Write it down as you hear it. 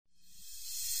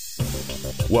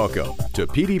Welcome to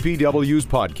PDPW's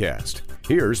podcast.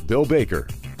 Here's Bill Baker.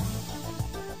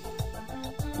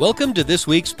 Welcome to this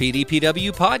week's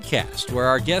PDPW podcast, where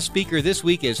our guest speaker this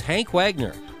week is Hank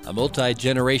Wagner, a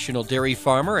multi-generational dairy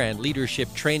farmer and leadership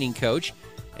training coach.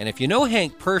 And if you know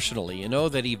Hank personally, you know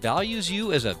that he values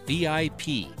you as a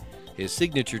VIP. His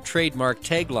signature trademark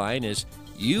tagline is,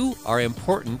 "You are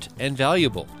important and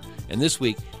valuable." And this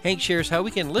week, Hank shares how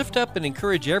we can lift up and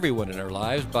encourage everyone in our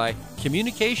lives by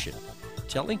communication,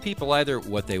 telling people either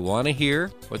what they want to hear,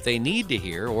 what they need to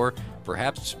hear, or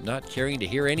perhaps not caring to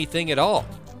hear anything at all.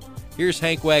 Here's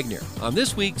Hank Wagner on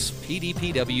this week's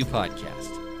PDPW podcast.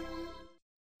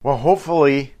 Well,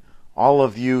 hopefully all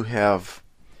of you have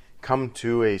come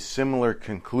to a similar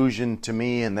conclusion to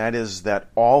me, and that is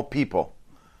that all people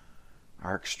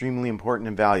are extremely important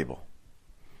and valuable.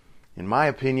 In my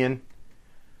opinion,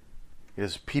 it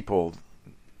is people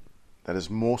that is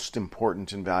most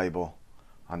important and valuable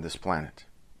on this planet.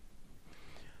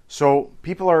 So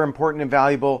people are important and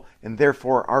valuable, and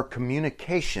therefore our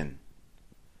communication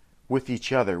with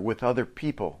each other, with other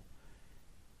people,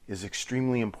 is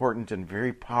extremely important and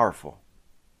very powerful.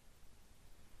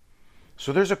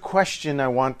 So there's a question I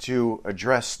want to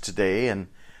address today, and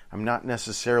I'm not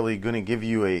necessarily going to give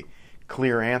you a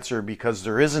clear answer because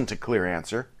there isn't a clear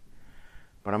answer,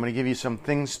 but I'm going to give you some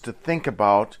things to think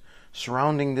about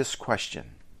surrounding this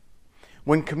question.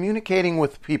 When communicating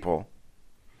with people,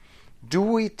 do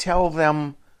we tell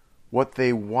them what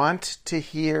they want to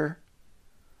hear,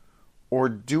 or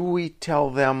do we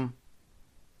tell them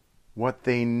what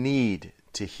they need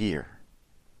to hear?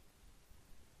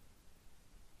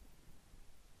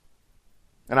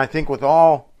 And I think with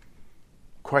all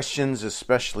questions,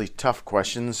 especially tough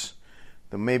questions,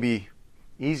 the maybe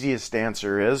easiest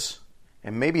answer is,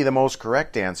 and maybe the most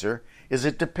correct answer, is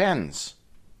it depends.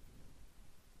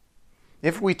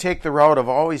 If we take the route of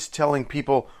always telling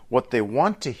people what they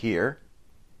want to hear,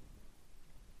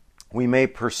 we may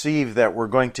perceive that we're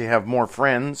going to have more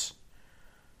friends,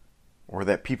 or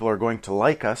that people are going to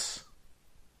like us.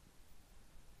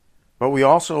 But we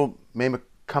also may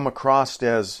come across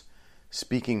as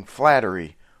speaking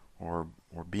flattery or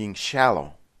being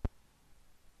shallow.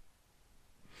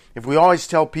 If we always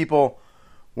tell people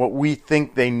what we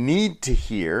think they need to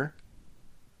hear,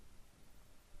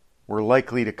 we're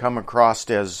likely to come across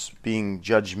as being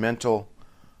judgmental,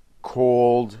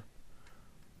 cold,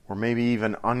 or maybe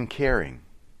even uncaring.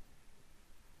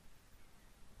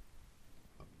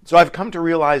 So I've come to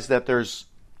realize that there's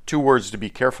two words to be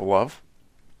careful of.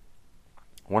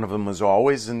 One of them is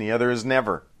always, and the other is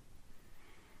never.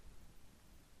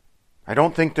 I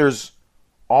don't think there's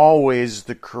always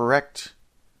the correct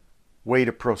way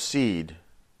to proceed,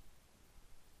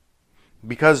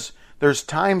 because there's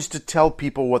times to tell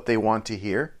people what they want to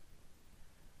hear,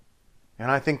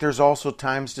 and I think there's also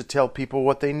times to tell people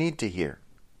what they need to hear.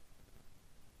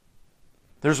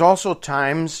 There's also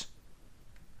times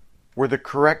where the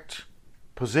correct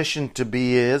position to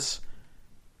be is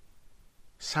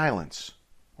silence,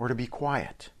 or to be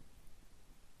quiet.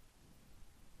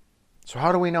 So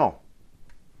how do we know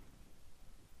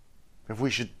if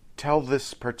we should tell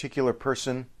this particular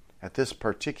person at this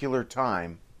particular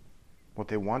time what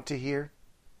they want to hear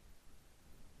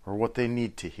or what they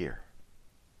need to hear?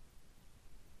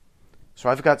 So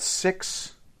I've got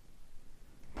 6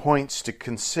 points to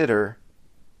consider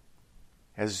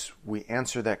as we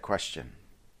answer that question.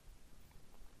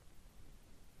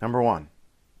 Number 1,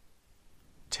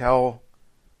 tell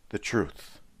the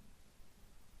truth.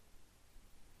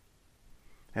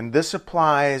 And this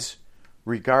applies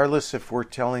regardless if we're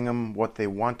telling them what they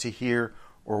want to hear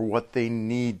or what they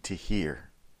need to hear.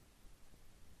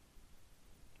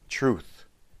 Truth.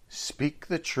 Speak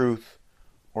the truth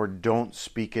or don't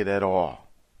speak it at all.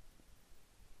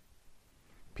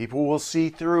 People will see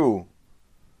through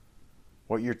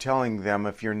what you're telling them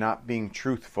if you're not being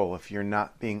truthful, if you're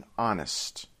not being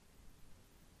honest.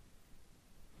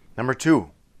 Number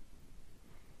 2,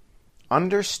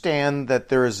 understand that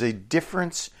there is a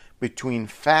difference between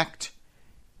fact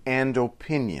and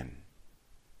opinion.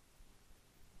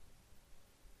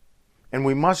 And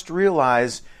we must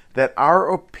realize that our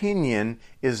opinion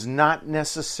is not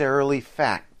necessarily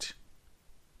fact.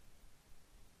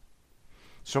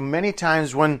 So many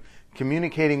times when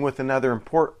communicating with another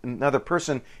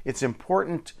person, it's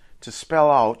important to spell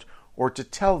out or to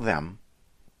tell them,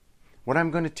 what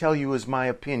I'm going to tell you is my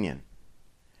opinion.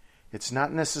 It's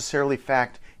not necessarily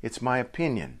fact, it's my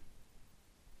opinion.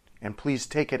 And please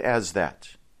take it as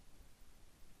that.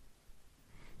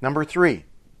 Number 3,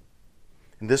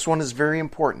 and this one is very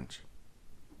important.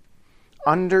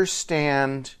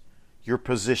 Understand your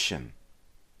position.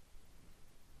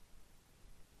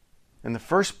 And the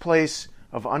first place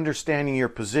of understanding your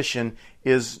position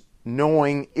is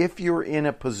knowing if you're in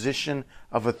a position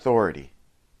of authority.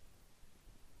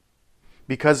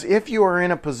 Because if you are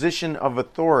in a position of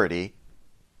authority,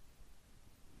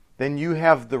 then you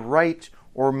have the right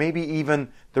or maybe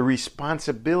even the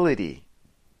responsibility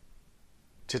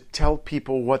to tell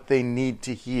people what they need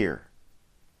to hear.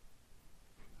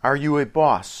 Are you a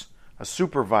boss, a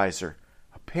supervisor,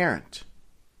 a parent?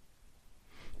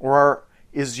 Or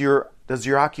does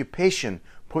your occupation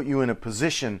put you in a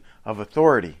position of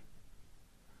authority?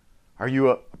 Are you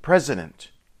a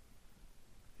president,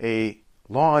 a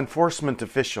law enforcement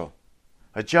official,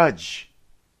 a judge,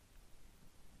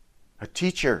 a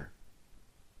teacher?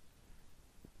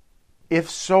 If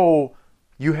so,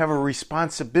 you have a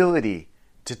responsibility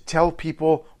to tell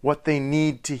people what they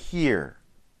need to hear.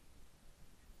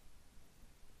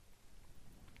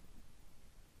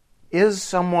 Is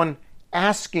someone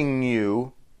asking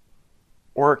you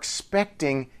or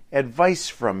expecting advice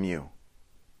from you?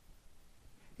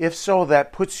 If so,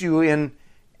 that puts you in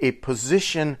a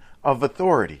position of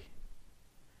authority.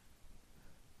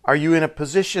 Are you in a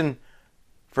position,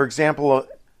 for example, of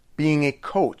being a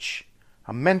coach,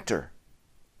 a mentor?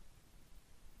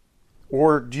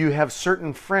 Or do you have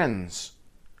certain friends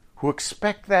who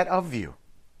expect that of you?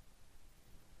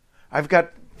 I've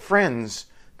got friends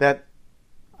that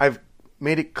I've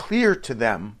made it clear to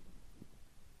them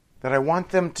that I want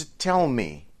them to tell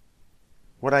me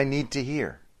what I need to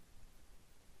hear.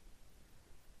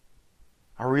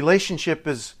 Our relationship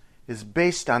is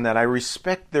based on that. I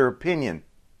respect their opinion.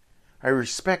 I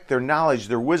respect their knowledge,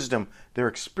 their wisdom, their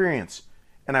experience.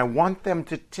 And I want them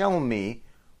to tell me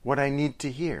what I need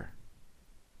to hear.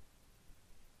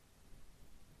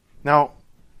 Now,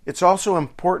 it's also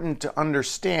important to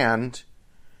understand,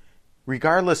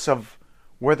 regardless of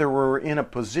whether we're in a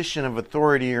position of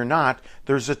authority or not,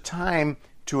 there's a time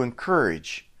to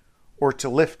encourage or to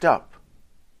lift up.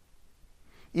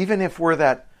 Even if we're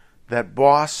that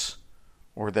boss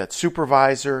or that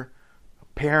supervisor, a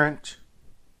parent,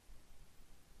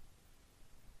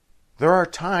 there are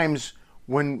times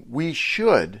when we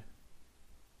should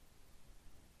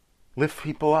lift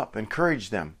people up, encourage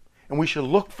them, and we should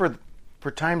look for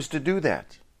times to do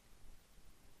that.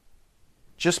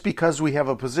 Just because we have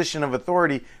a position of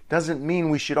authority doesn't mean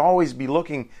we should always be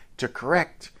looking to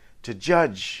correct, to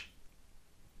judge.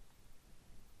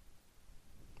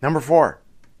 Number 4,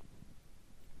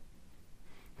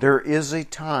 there is a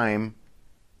time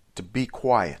to be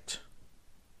quiet.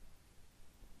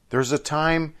 There's a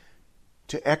time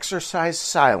to exercise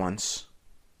silence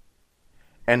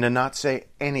and to not say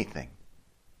anything.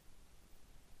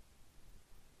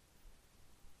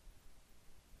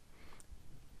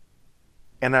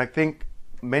 And I think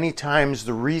many times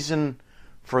the reason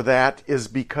for that is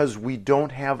because we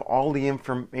don't have all the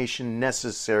information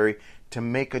necessary to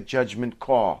make a judgment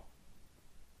call.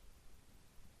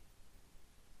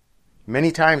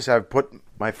 Many times I've put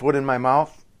my foot in my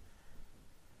mouth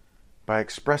by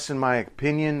expressing my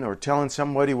opinion or telling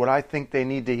somebody what I think they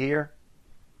need to hear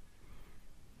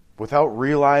without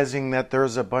realizing that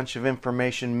there's a bunch of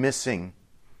information missing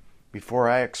before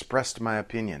I expressed my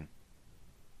opinion.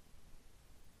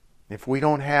 If we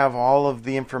don't have all of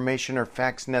the information or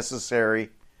facts necessary,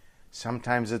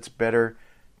 sometimes it's better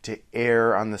to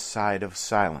err on the side of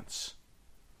silence.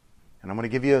 And I'm going to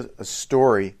give you a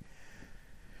story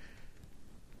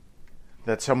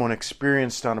that someone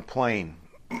experienced on a plane.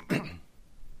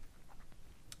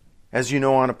 As you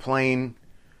know, on a plane,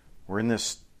 we're in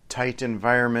this tight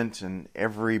environment and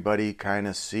everybody kind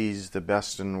of sees the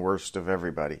best and worst of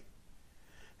everybody.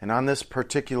 And on this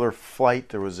particular flight,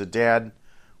 there was a dad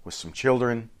with some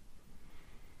children,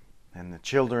 and the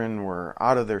children were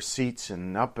out of their seats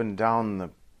and up and down the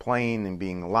plane and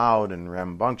being loud and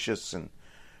rambunctious and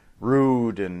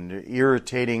rude and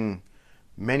irritating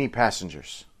many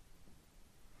passengers.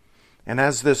 And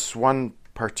as this one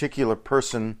particular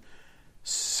person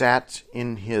sat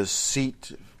in his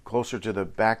seat closer to the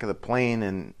back of the plane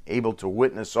and able to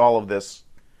witness all of this,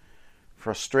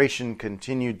 frustration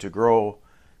continued to grow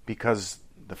because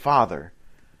the father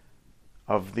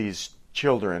of these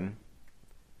children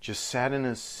just sat in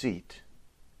his seat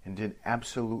and did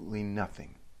absolutely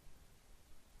nothing.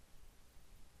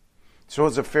 So it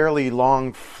was a fairly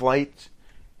long flight,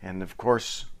 and of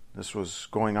course this was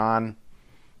going on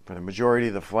for the majority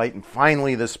of the flight, and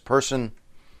finally this person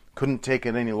couldn't take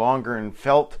it any longer and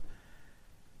felt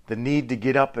the need to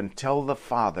get up and tell the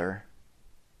father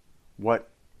what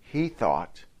he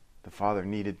thought the father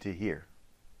needed to hear.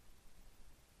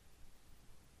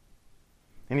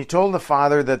 And he told the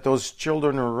father that those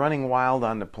children were running wild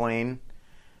on the plane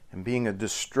and being a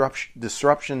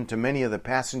disruption to many of the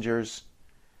passengers,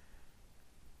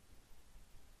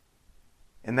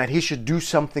 and that he should do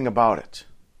something about it.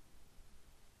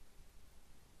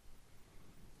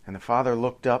 And the father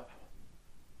looked up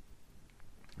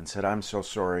and said, "I'm so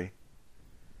sorry.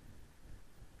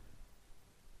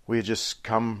 We had just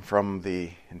come from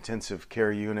the intensive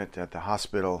care unit at the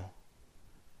hospital.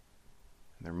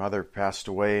 Their mother passed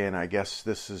away, and I guess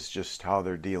this is just how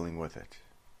they're dealing with it."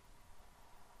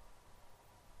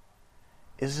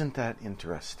 Isn't that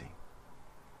interesting?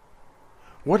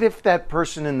 What if that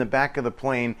person in the back of the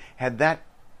plane had that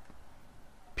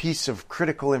piece of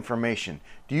critical information?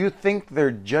 Do you think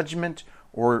their judgment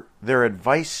or their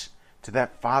advice to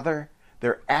that father,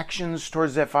 their actions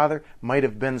towards that father, might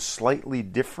have been slightly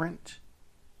different?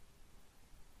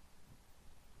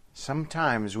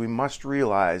 Sometimes we must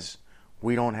realize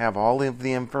we don't have all of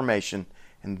the information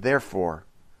and therefore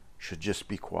should just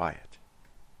be quiet.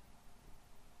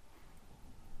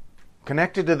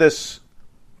 Connected to this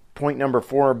point number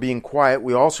 4, being quiet,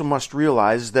 we also must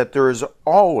realize that there is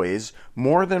always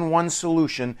more than one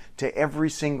solution to every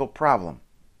single problem.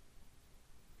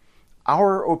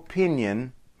 Our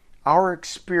opinion, our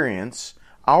experience,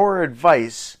 our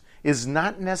advice is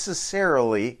not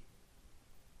necessarily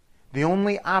the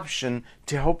only option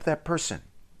to help that person.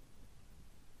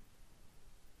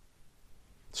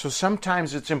 So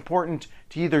sometimes it's important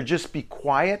to either just be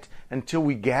quiet until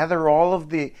we gather all of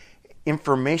the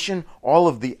information, all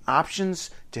of the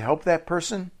options to help that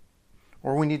person,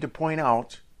 or we need to point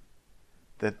out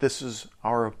that this is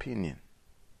our opinion.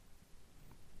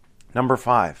 Number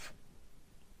 5.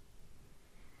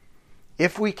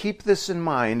 If we keep this in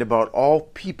mind about all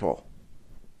people,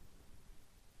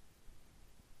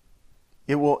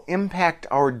 it will impact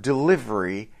our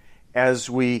delivery as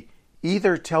we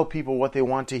either tell people what they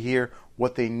want to hear,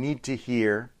 what they need to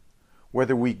hear,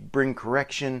 whether we bring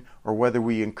correction or whether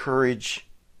we encourage.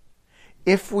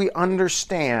 If we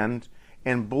understand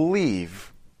and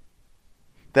believe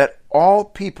that all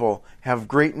people have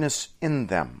greatness in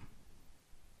them.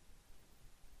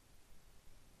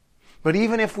 But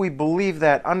even if we believe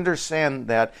that, understand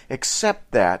that,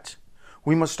 accept that,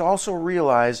 we must also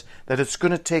realize that it's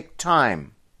going to take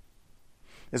time.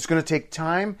 It's going to take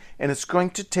time, and it's going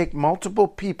to take multiple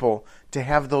people to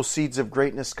have those seeds of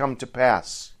greatness come to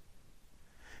pass.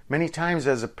 Many times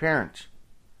as a parent,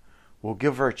 we'll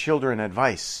give our children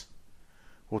advice.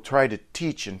 We'll try to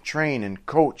teach and train and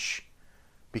coach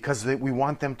because we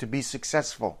want them to be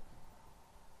successful.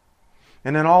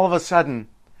 And then all of a sudden,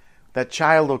 that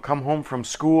child will come home from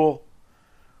school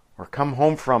or come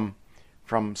home from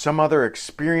some other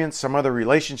experience, some other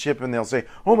relationship, and they'll say,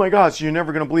 "Oh my gosh, you're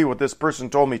never going to believe what this person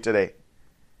told me today."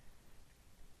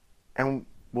 And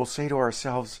we'll say to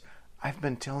ourselves, "I've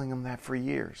been telling them that for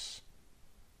years."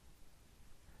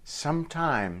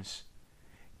 Sometimes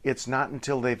it's not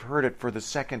until they've heard it for the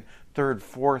second, third,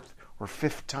 fourth, or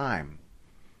fifth time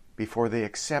before they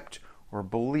accept or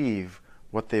believe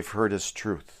what they've heard as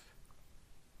truth.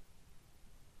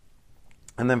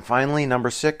 And then finally, number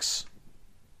 6,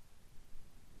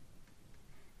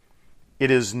 it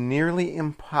is nearly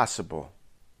impossible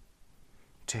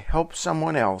to help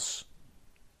someone else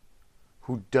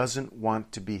who doesn't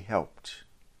want to be helped.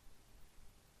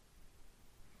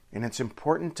 And it's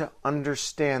important to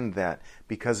understand that,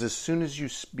 because as soon as you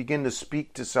begin to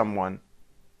speak to someone,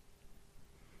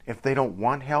 if they don't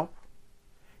want help,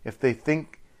 if they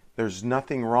think there's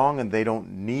nothing wrong and they don't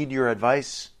need your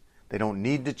advice, they don't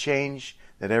need to change,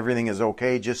 that everything is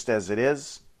okay just as it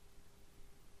is,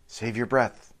 save your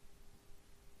breath.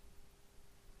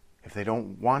 If they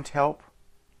don't want help,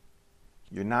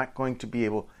 you're not going to be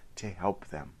able to help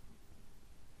them.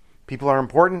 People are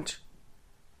important.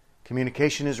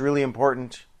 Communication is really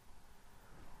important.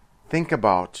 Think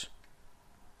about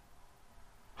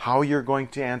how you're going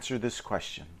to answer this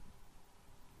question.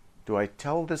 Do I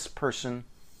tell this person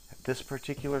at this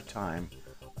particular time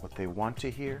what they want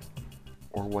to hear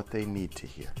or what they need to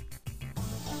hear?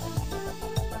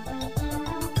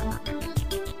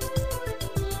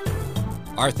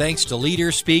 Our thanks to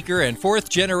leader, speaker, and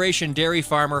fourth-generation dairy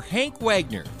farmer Hank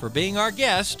Wagner for being our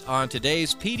guest on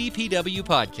today's PDPW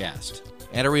podcast.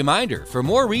 And a reminder, for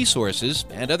more resources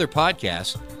and other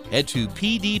podcasts, head to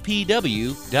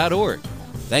pdpw.org.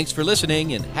 Thanks for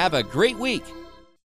listening and have a great week.